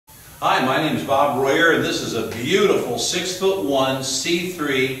Hi, my name is Bob Royer, and this is a beautiful 6'1"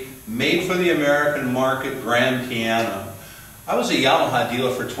 C3 made for the American market grand piano. I was a Yamaha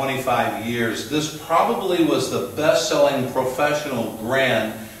dealer for 25 years. This probably was the best-selling professional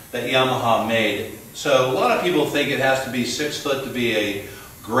grand that Yamaha made. So a lot of people think it has to be 6 foot to be a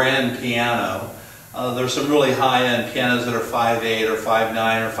grand piano. There's some really high-end pianos that are 5'8" or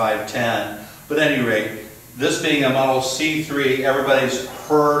 5'9" or 5'10", but at any rate, this being a model C3, everybody's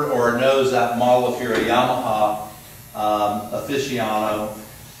heard or knows that model if you're a Yamaha aficionado.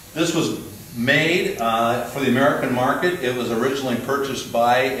 This was made for the American market. It was originally purchased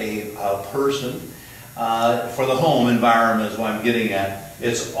by a person for the home environment is what I'm getting at.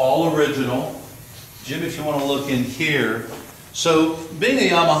 It's all original. Jim, if you want to look in here. So being a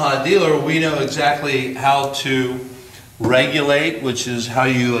Yamaha dealer, we know exactly how to regulate, which is how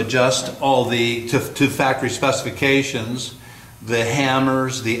you adjust all the to factory specifications, the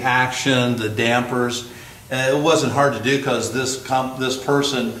hammers, the action, the dampers. It wasn't hard to do because this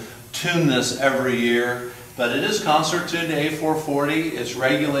person tuned this every year, but it is concert tuned to A440. It's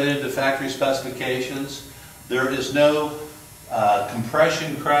regulated to factory specifications. There is no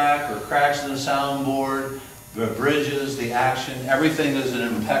compression crack or cracks in the soundboard. The bridges, the action, everything is in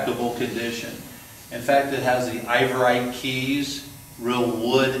impeccable condition. In fact, it has the ivorite keys, real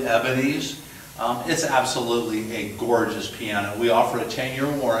wood ebonies. It's absolutely a gorgeous piano. We offer a 10-year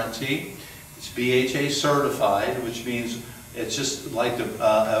warranty. It's BHA certified, which means it's just like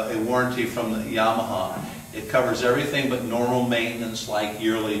a warranty from the Yamaha. It covers everything but normal maintenance like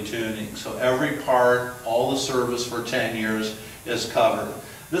yearly tuning. So every part, all the service for 10 years is covered.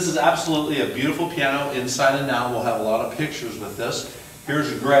 This is absolutely a beautiful piano inside and out. We'll have a lot of pictures with this.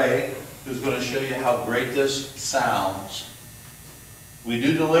 Here's Gray, who's going to show you how great this sounds. We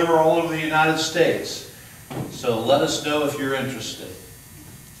do deliver all over the United States, so let us know if you're interested.